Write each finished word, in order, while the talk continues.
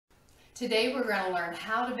Today we're going to learn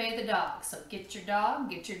how to bathe a dog. So get your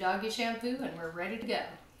doggy shampoo, and we're ready to go.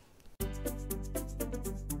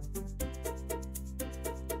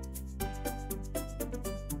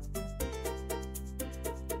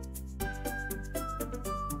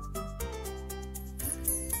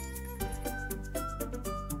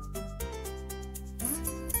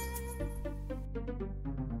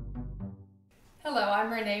 Hello,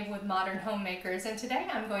 I'm Renee with Modern Homemakers, and today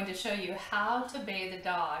I'm going to show you how to bathe a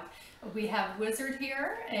dog. We have Wizard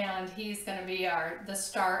here, and he's going to be the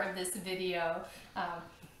star of this video.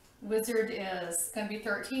 Wizard is going to be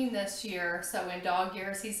 13 this year, so in dog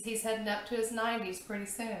years he's heading up to his 90s pretty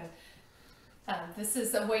soon. This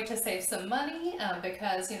is a way to save some money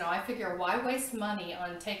because, I figure why waste money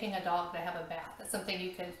on taking a dog to have a bath? It's something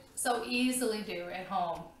you can so easily do at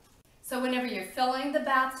home. So whenever you're filling the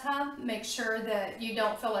bathtub, make sure that you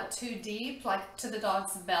don't fill it too deep, like to the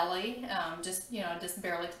dog's belly, just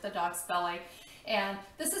barely to the dog's belly. And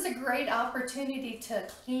this is a great opportunity to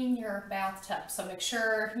clean your bathtub. So make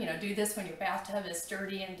sure, do this when your bathtub is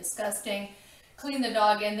dirty and disgusting. Clean the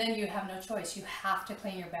dog, and then you have no choice. You have to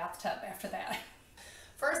clean your bathtub after that.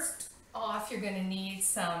 First off, you're going to need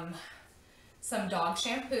some dog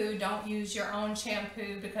shampoo. Don't use your own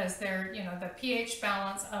shampoo because the pH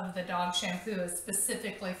balance of the dog shampoo is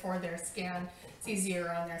specifically for their skin. It's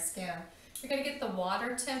easier on their skin. You're going to get the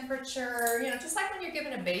water temperature, just like when you're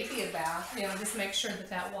giving a baby a bath, just make sure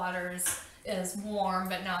that water is warm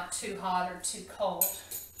but not too hot or too cold.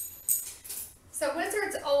 So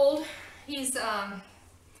Wizard's old. He's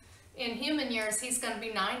in human years, he's going to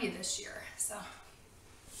be 90 this year.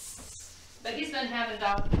 But he's been having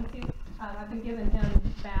dogs. I've been giving him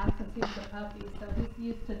baths since he was a puppy, so he's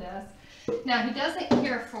used to this. Now, he doesn't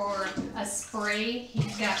care for a spray.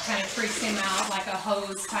 That kind of freaks him out, like a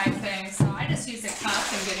hose type thing. So I just use a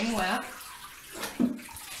cup and get him wet.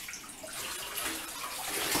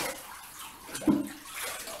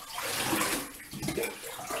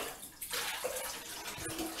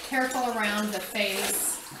 Careful around the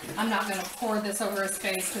face. I'm not going to pour this over his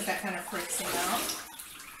face because that kind of freaks him out.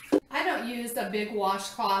 I don't use a big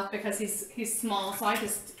washcloth because he's small, so I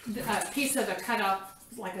just, a piece of a cut off,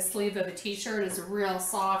 like a sleeve of a t-shirt is real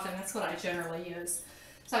soft, and that's what I generally use.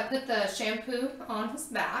 So I put the shampoo on his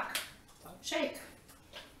back, shake.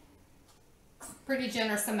 Pretty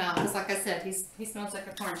generous amount, because like I said, he smells like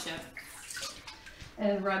a corn chip.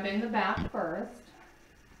 And rub in the back first.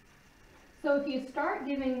 So if you start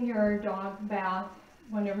giving your dog a bath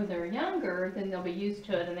whenever they're younger, then they'll be used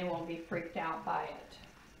to it and they won't be freaked out by it.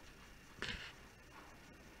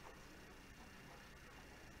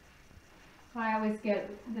 I always get,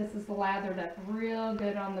 this is lathered up real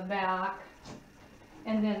good on the back,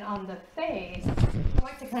 and then on the face, I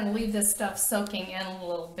like to kind of leave this stuff soaking in a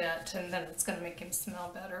little bit, and then it's going to make him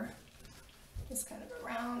smell better. Just kind of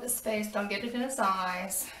around his face, don't get it in his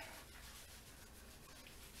eyes.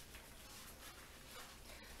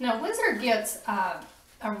 Now Wizard gets a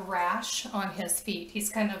rash on his feet. He's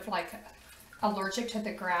kind of like allergic to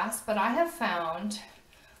the grass, but I have found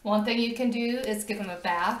one thing you can do is give him a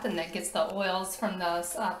bath, and that gets the oils from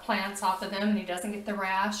those plants off of them, and he doesn't get the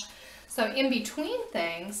rash. So in between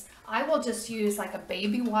things, I will just use like a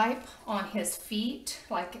baby wipe on his feet.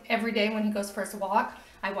 Like every day when he goes for his walk,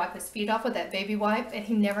 I wipe his feet off with that baby wipe, and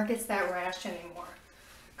he never gets that rash anymore.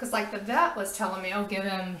 Because like the vet was telling me, I'll give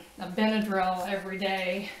him a Benadryl every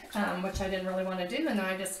day, which I didn't really want to do, and then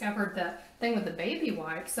I discovered the thing with the baby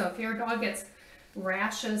wipe. So if your dog gets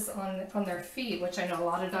rashes on their feet, which I know a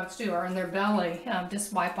lot of dogs do, or on their belly,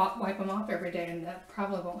 just wipe them off every day, and that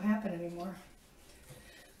probably won't happen anymore.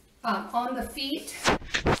 On the feet,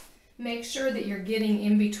 make sure that you're getting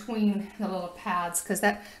in between the little pads, because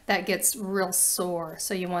that gets real sore,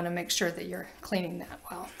 so you want to make sure that you're cleaning that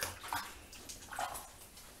well.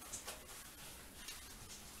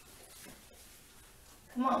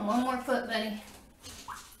 Come on, one more foot, buddy.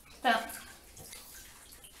 Stop.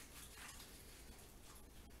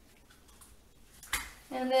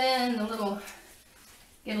 And then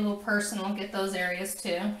get a little personal, get those areas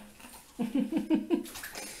too. Okay,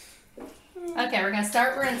 we're going to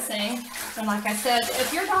start rinsing. And like I said,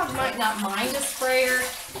 if your dog might not mind a sprayer,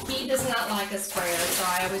 he does not like a sprayer, so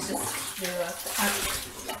I always just do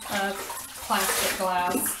a plastic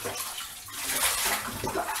glass.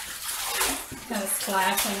 Kind of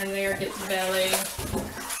splash under there, get the belly.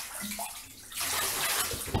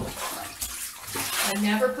 I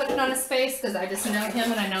never put it on his face because I just know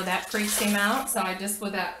him and I know that freaks him out. So I just,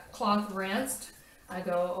 with that cloth rinsed, I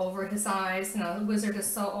go over his eyes. Now the Wizard is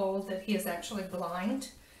so old that he is actually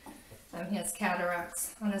blind. He has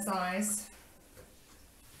cataracts on his eyes.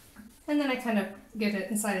 And then I kind of get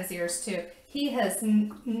it inside his ears too. He has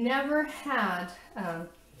never had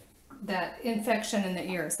that infection in the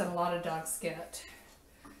ears that a lot of dogs get.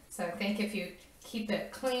 So I think if you keep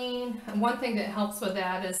it clean, and one thing that helps with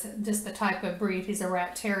that is just the type of breed. He's a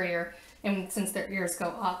rat terrier, and since their ears go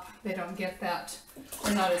up, they don't get that.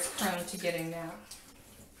 They're not as prone to getting that.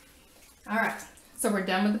 All right, so we're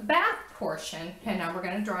done with the bath portion, and now we're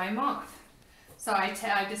going to dry him off. So I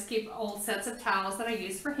just keep old sets of towels that I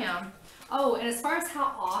use for him. Oh, and as far as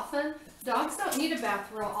how often, dogs don't need a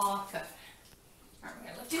bath real often. All right, we're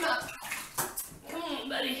going to lift him up. Come on,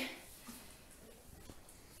 buddy.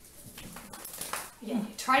 Yeah,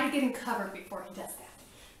 try to get him covered before he does that.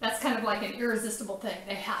 That's kind of like an irresistible thing.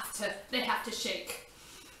 They have to shake.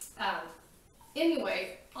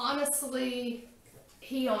 Anyway, honestly,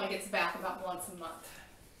 he only gets a bath about once a month.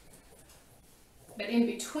 But in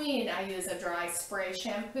between, I use a dry spray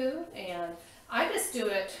shampoo, and I just do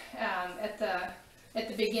it at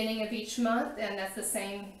the beginning of each month, and that's the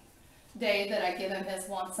same day that I give him his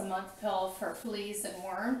once a month pill for fleas and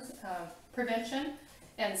worms prevention.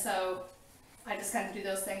 And so I just kind of do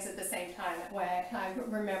those things at the same time. That way I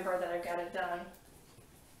remember that I've got it done.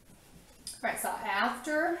 Right, so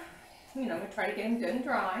after, we try to get him good and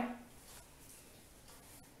dry.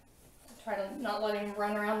 Try to not let him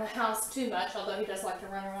run around the house too much, although he does like to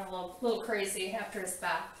run around a little crazy after his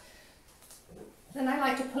bath. Then I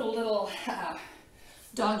like to put a little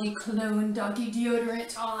doggy cologne, doggy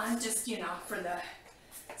deodorant on, just, for the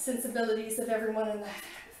sensibilities of everyone's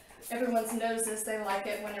noses. They like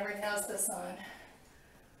it whenever he has this on.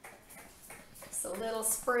 Just a little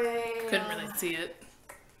spray. Couldn't really see it.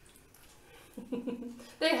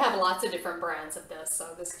 They have lots of different brands of this,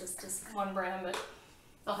 so this is just one brand, but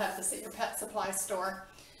I'll have to see your pet supply store.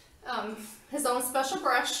 His own special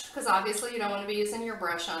brush, because obviously you don't want to be using your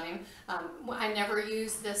brush on him. I never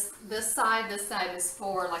use this side. This side is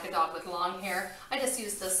for like a dog with long hair. I just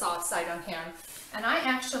use the soft side on him. And I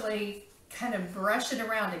actually kind of brush it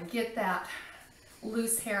around to get that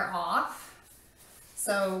loose hair off.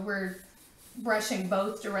 So we're brushing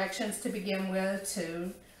both directions to begin with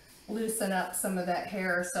to loosen up some of that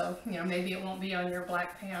hair, so maybe it won't be on your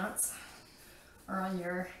black pants or on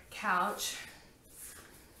your couch.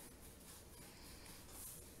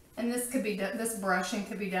 And this could be done, this brushing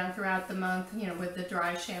could be done throughout the month, with the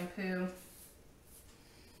dry shampoo.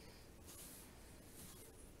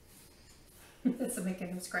 So making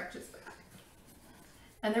him scratch his back.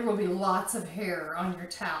 And there will be lots of hair on your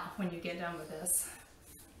towel when you get done with this.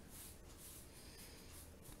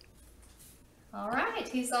 All right,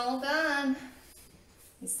 he's all done.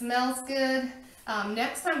 He smells good.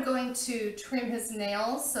 Next I'm going to trim his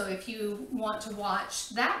nails, so if you want to watch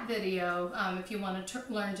that video, if you want to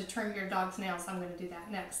learn to trim your dog's nails, I'm going to do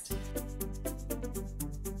that next.